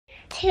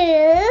2,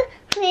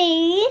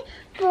 3,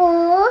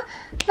 4,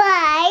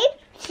 5,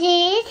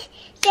 6,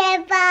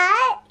 7,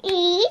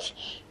 8,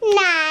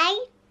 9,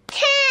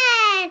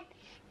 10.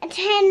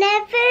 10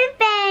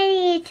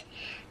 everybody.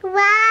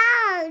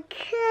 Wow,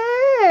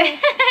 cool.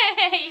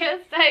 You're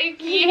so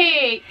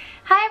cute.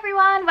 Hi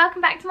everyone,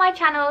 welcome back to my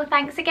channel.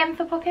 Thanks again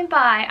for popping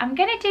by. I'm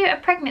going to do a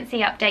pregnancy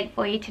update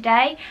for you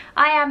today.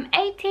 I am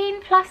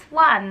 18 plus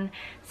 1.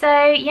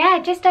 So yeah,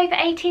 just over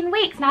 18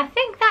 weeks. Now I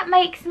think that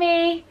makes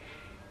me,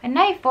 I don't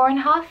know,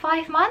 4.5,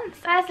 5 months.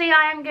 Firstly,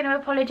 I am going to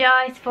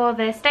apologise for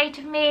the state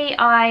of me.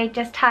 I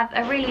just have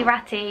a really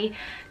ratty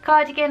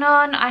cardigan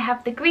on. I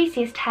have the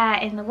greasiest hair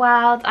in the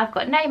world. I've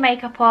got no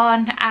makeup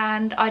on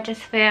and I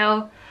just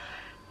feel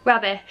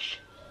rubbish.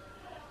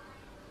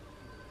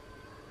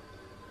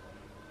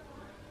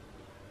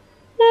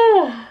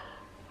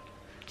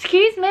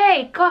 Excuse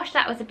me. Gosh,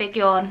 that was a big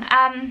yawn.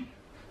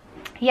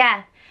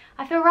 Yeah,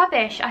 I feel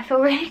rubbish. I feel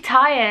really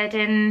tired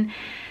and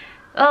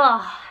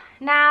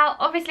now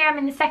obviously I'm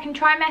in the second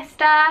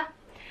trimester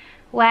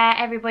where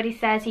everybody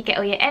says you get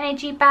all your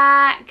energy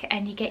back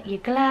and you get your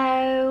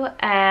glow,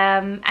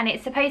 and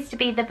it's supposed to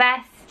be the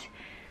best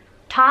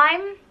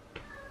time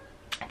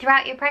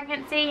throughout your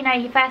pregnancy. You know,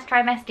 your first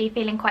trimester you're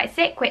feeling quite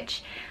sick,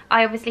 which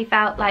I obviously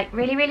felt like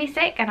really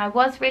sick, and I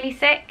was really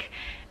sick.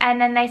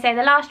 And then they say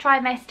the last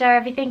trimester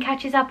everything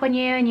catches up on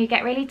you and you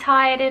get really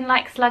tired and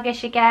like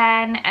sluggish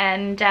again.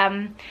 And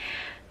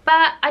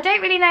but I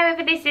don't really know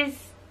whether this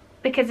is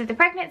because of the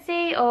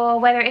pregnancy or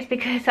whether it's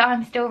because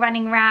I'm still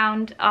running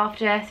around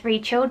after 3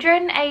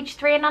 children aged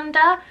 3 and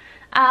under.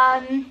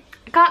 I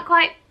can't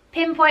quite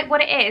pinpoint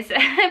what it is,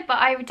 but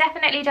I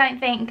definitely don't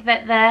think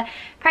that the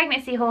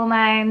pregnancy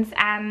hormones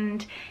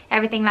and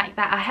everything like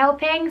that are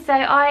helping. So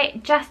I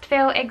just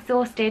feel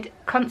exhausted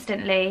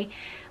constantly.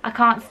 I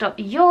can't stop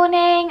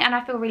yawning and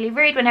I feel really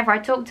rude whenever I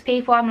talk to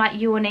people. I'm like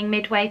yawning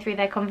midway through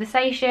their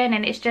conversation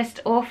and it's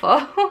just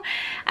awful.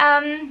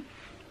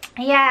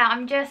 Yeah,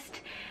 I'm just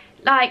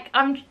like,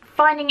 I'm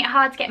finding it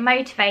hard to get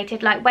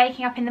motivated. Like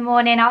waking up in the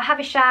morning, I'll have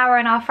a shower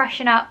and I'll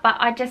freshen up, but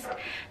I just,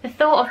 the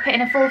thought of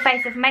putting a full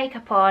face of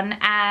makeup on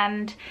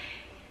and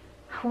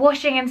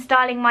washing and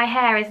styling my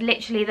hair is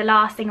literally the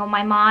last thing on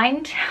my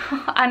mind.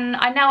 And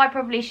I know I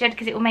probably should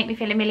because it will make me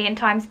feel a million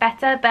times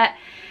better, but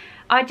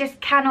I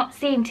just cannot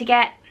seem to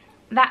get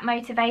that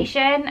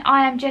motivation.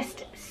 I am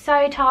just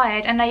so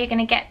tired. I know you're going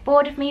to get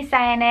bored of me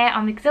saying it.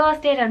 I'm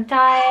exhausted, I'm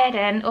tired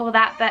and all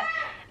that, but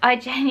I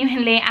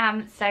genuinely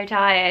am so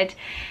tired.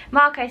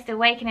 Marco's still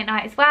waking at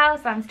night as well,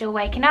 so I'm still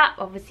waking up.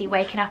 Obviously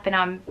waking up and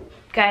I'm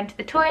going to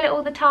the toilet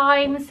all the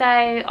time, so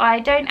I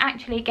don't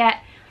actually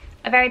get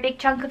a very big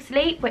chunk of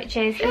sleep, which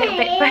is a little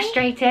bit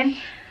frustrating.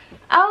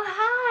 Oh,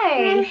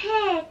 hi. My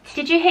head.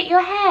 Did you hit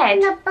your head?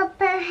 No,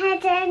 Papa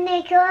had a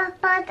Nico,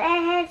 but I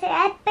had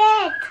a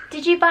bed.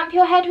 Did you bump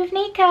your head with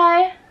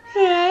Nico?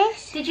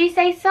 Yes. Did you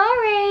say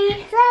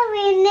sorry?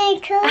 Sorry,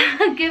 Nico.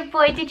 Good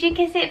boy. Did you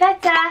kiss it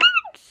better?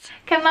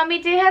 Can Mummy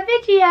do her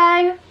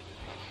video?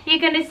 You're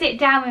going to sit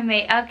down with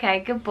me? Okay,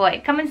 good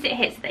boy. Come and sit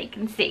here so they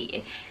can see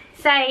you.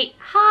 Say,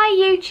 hi,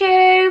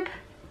 YouTube.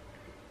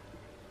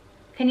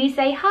 Can you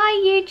say, hi,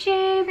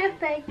 YouTube?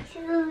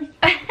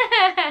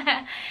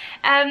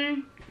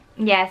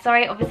 Yeah,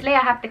 sorry, obviously I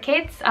have the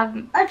kids. Okay.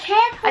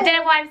 I don't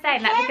know why I'm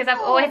saying that because I've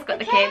always got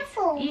the kids.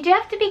 You do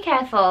have to be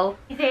careful.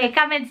 Here,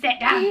 come and sit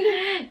down.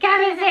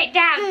 Come and sit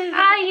down.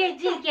 Oh, you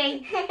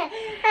cheeky. Come and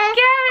sit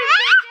down.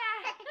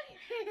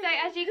 So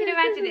as you can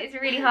imagine, it's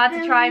really hard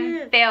to try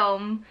and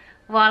film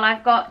while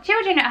I've got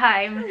children at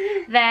home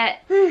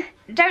that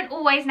don't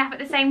always nap at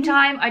the same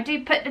time. I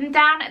do put them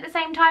down at the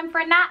same time for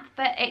a nap,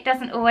 but it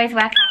doesn't always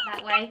work out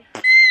that way.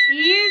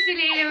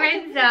 Usually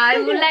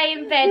Lorenzo will lay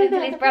in bed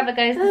until his brother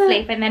goes to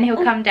sleep and then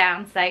he'll come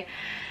down. So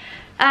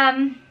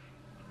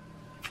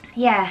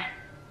yeah,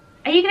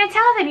 are you going to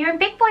tell them you're in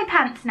big boy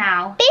pants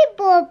now? Big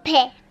boy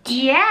pants.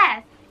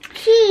 Yes.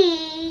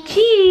 Cheese.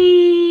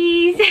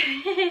 Cheese.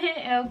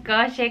 Oh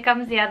gosh, here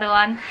comes the other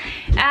one.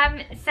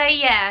 So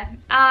yeah,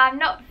 I'm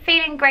not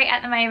feeling great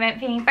at the moment,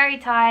 feeling very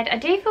tired. I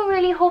do feel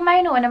really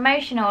hormonal and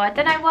emotional. I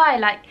don't know why,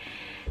 like,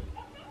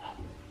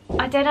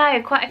 I don't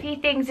know, quite a few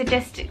things are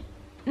just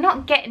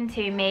not getting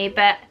to me,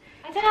 but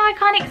I don't know, I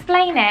can't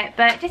explain it,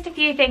 but just a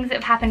few things that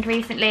have happened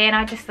recently and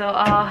I just thought,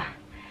 oh,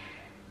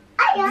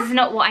 this is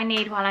not what I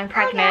need while I'm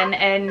pregnant.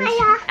 And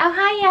oh,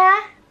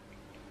 hiya.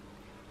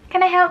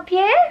 Can I help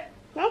you?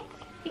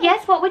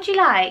 Yes, what would you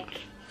like?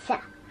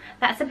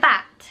 That's a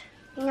bat.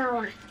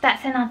 No.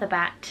 That's another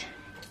bat.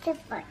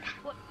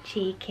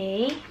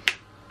 Cheeky.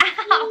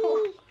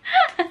 Ow!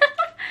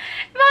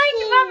 Mind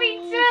Mummy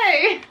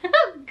too.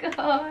 Oh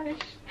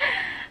gosh.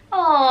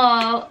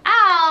 Oh,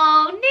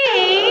 ow,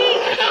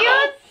 Nick,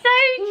 you're so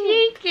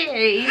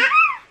cheeky.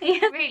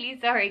 Really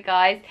sorry,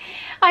 guys.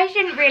 I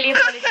shouldn't really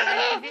apologise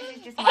because this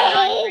is just my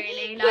life,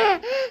 really.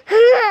 Like,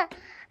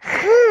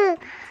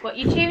 what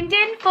you tuned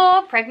in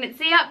for,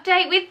 pregnancy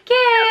update with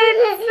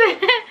kids.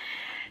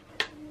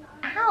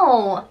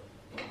 Ow.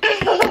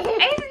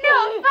 It's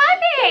not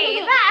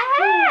funny. That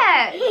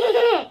hurts.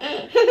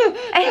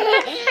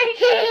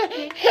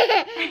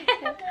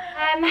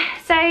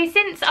 So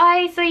since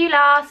I saw you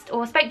last,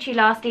 or spoke to you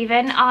last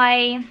even,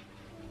 I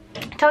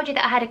told you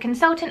that I had a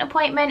consultant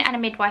appointment and a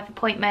midwife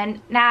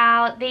appointment.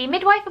 Now the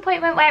midwife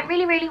appointment went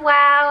really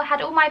well,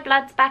 had all my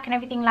bloods back and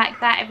everything like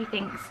that.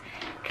 Everything's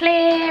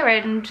clear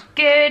and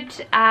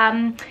good.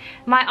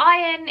 My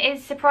iron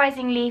is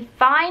surprisingly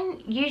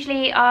fine.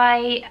 Usually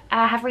I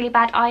have really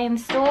bad iron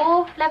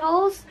store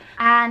levels,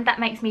 and that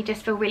makes me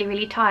just feel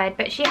really tired,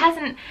 but she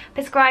hasn't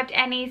prescribed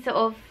any sort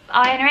of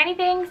iron or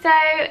anything, so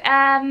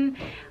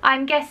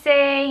I'm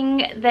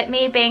guessing that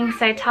me being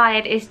so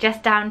tired is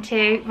just down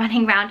to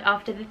running around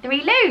after the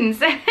 3 loons.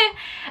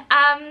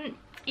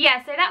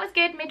 Yeah, so that was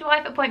good.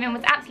 Midwife appointment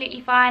was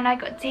absolutely fine. I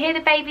got to hear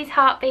the baby's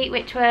heartbeat,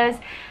 which was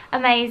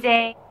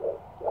amazing.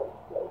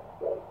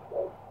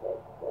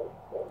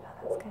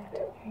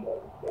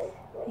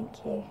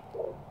 Thank you.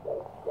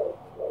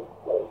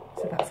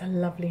 So that's a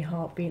lovely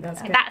heartbeat.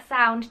 That's good. That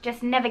sound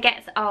just never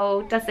gets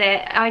old, does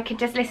it? I could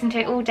just listen to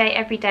it all day,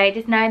 every day,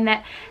 just knowing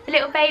that the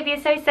little baby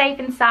is so safe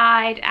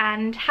inside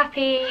and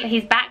happy.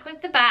 He's back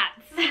with the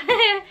bats.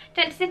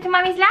 Don't you sit to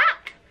Mummy's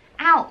lap?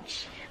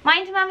 Ouch.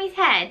 Mind Mummy's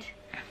head.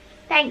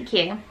 Thank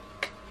you.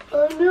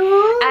 Oh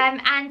no.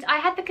 And I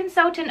had the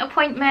consultant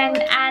appointment,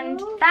 and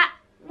that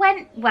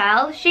went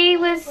well. She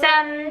was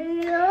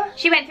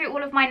she went through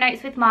all of my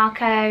notes with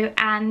Marco,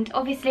 and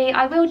obviously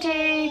I will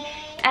do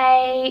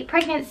a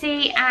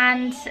pregnancy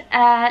and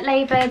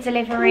labour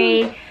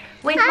delivery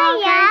with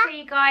Marco, so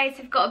you guys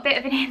have got a bit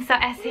of an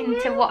insight as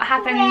into what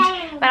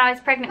happened when I was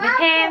pregnant with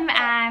him,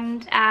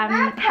 and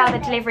how the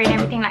delivery and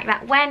everything like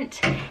that went,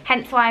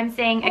 hence why I'm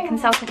seeing a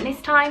consultant this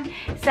time,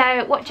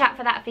 so watch out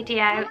for that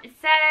video.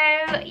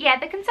 So yeah,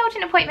 the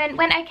consultant appointment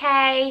went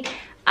okay.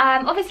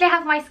 Obviously I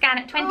have my scan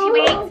at 20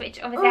 weeks, which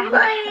obviously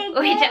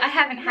I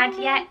haven't had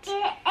yet,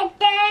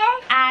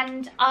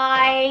 and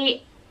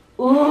I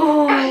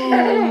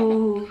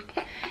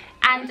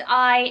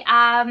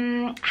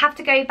have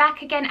to go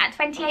back again at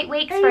 28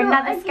 weeks for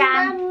another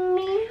scan.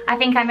 I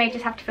think I may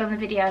just have to film the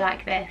video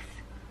like this.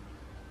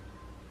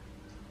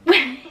 So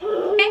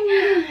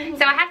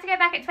I have to go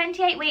back at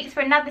 28 weeks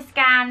for another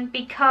scan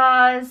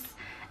because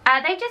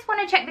they just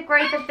want to check the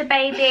growth of the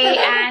baby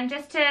and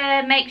just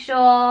to make sure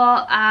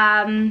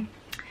that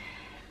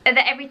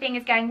everything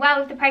is going well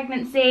with the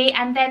pregnancy,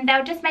 and then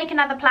they'll just make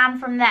another plan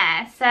from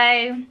there.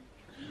 So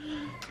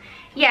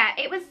yeah,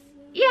 it was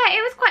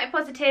quite a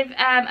positive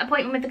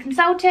appointment with the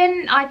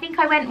consultant. I think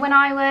I went when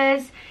I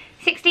was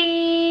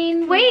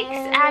 16 weeks,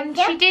 and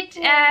she did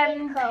do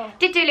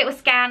a little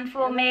scan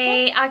for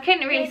me. I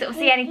couldn't really sort of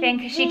see anything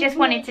because she just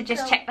wanted to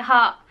just check the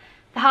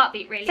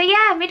heartbeat really. So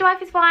yeah, midwife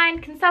was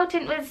fine,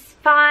 consultant was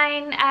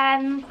fine,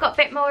 got a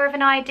bit more of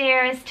an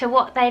idea as to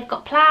what they've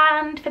got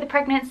planned for the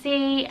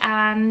pregnancy,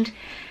 and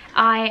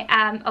I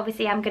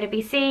obviously am going to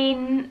be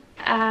seen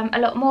a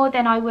lot more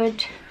than I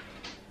would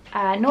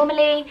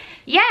normally.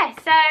 Yeah,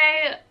 so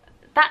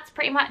that's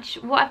pretty much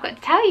what I've got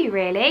to tell you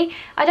really.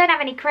 I don't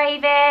have any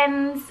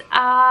cravings,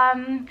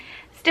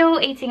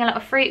 still eating a lot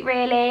of fruit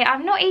really.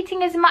 I'm not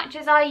eating as much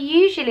as I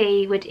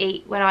usually would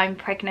eat when I'm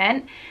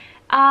pregnant.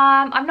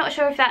 I'm not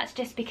sure if that's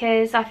just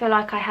because I feel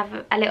like I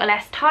have a little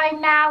less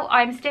time now.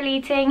 I'm still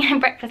eating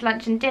breakfast,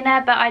 lunch and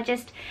dinner, but I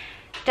just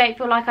don't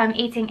feel like I'm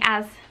eating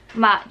as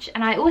much,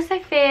 and I also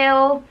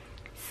feel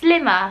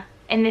slimmer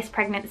in this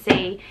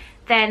pregnancy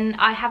than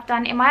I have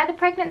done in my other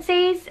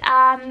pregnancies.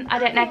 I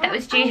don't know if that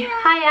was due,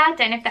 I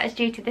don't know if that was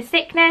due to the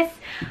sickness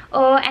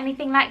or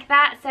anything like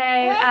that. So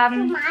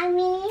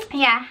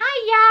yeah,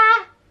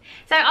 hiya.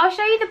 So I'll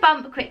show you the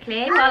bump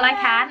quickly while I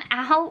can.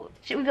 Ow,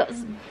 we've got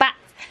bats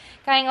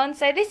going on.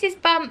 So this is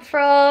bump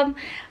from,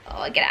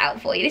 I'll get it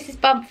out for you. This is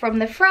bump from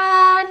the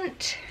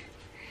front,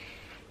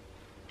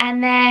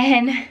 and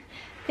then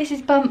this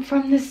is bump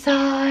from the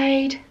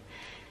side.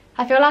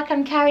 I feel like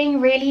I'm carrying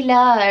really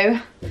low.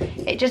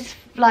 It just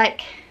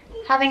like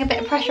having a bit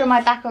of pressure on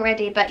my back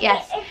already, but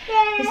yes,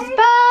 this is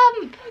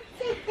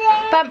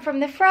bump from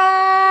the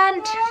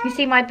front. You can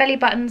see my belly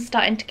button's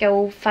starting to go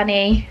all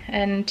funny,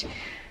 and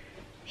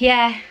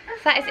yeah,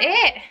 that is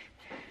it.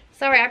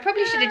 Sorry, I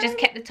probably should have just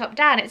kept the top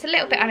down. It's a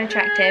little bit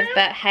unattractive,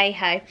 but hey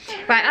ho.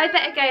 Right, I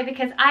better go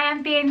because I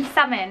am being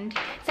summoned.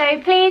 So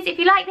please, if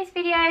you like this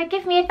video,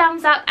 give me a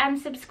thumbs up and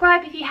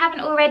subscribe if you haven't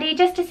already,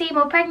 just to see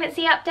more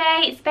pregnancy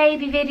updates,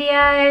 baby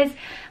videos,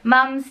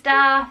 mum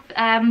stuff,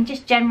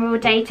 just general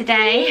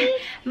day-to-day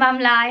mum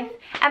life.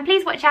 And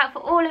please watch out for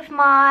all of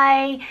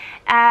my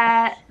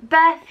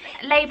birth,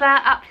 labour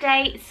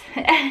updates,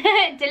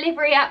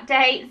 delivery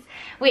updates,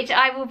 which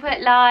I will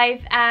put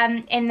live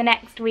in the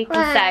next week or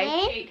so.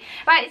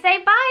 Right,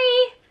 say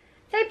bye.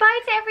 Say bye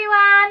to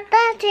everyone.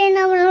 Bye to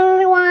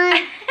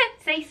everyone.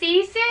 Say see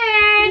you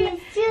soon.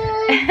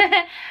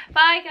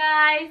 Bye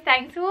guys.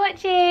 Thanks for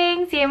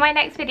watching. See you in my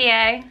next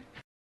video.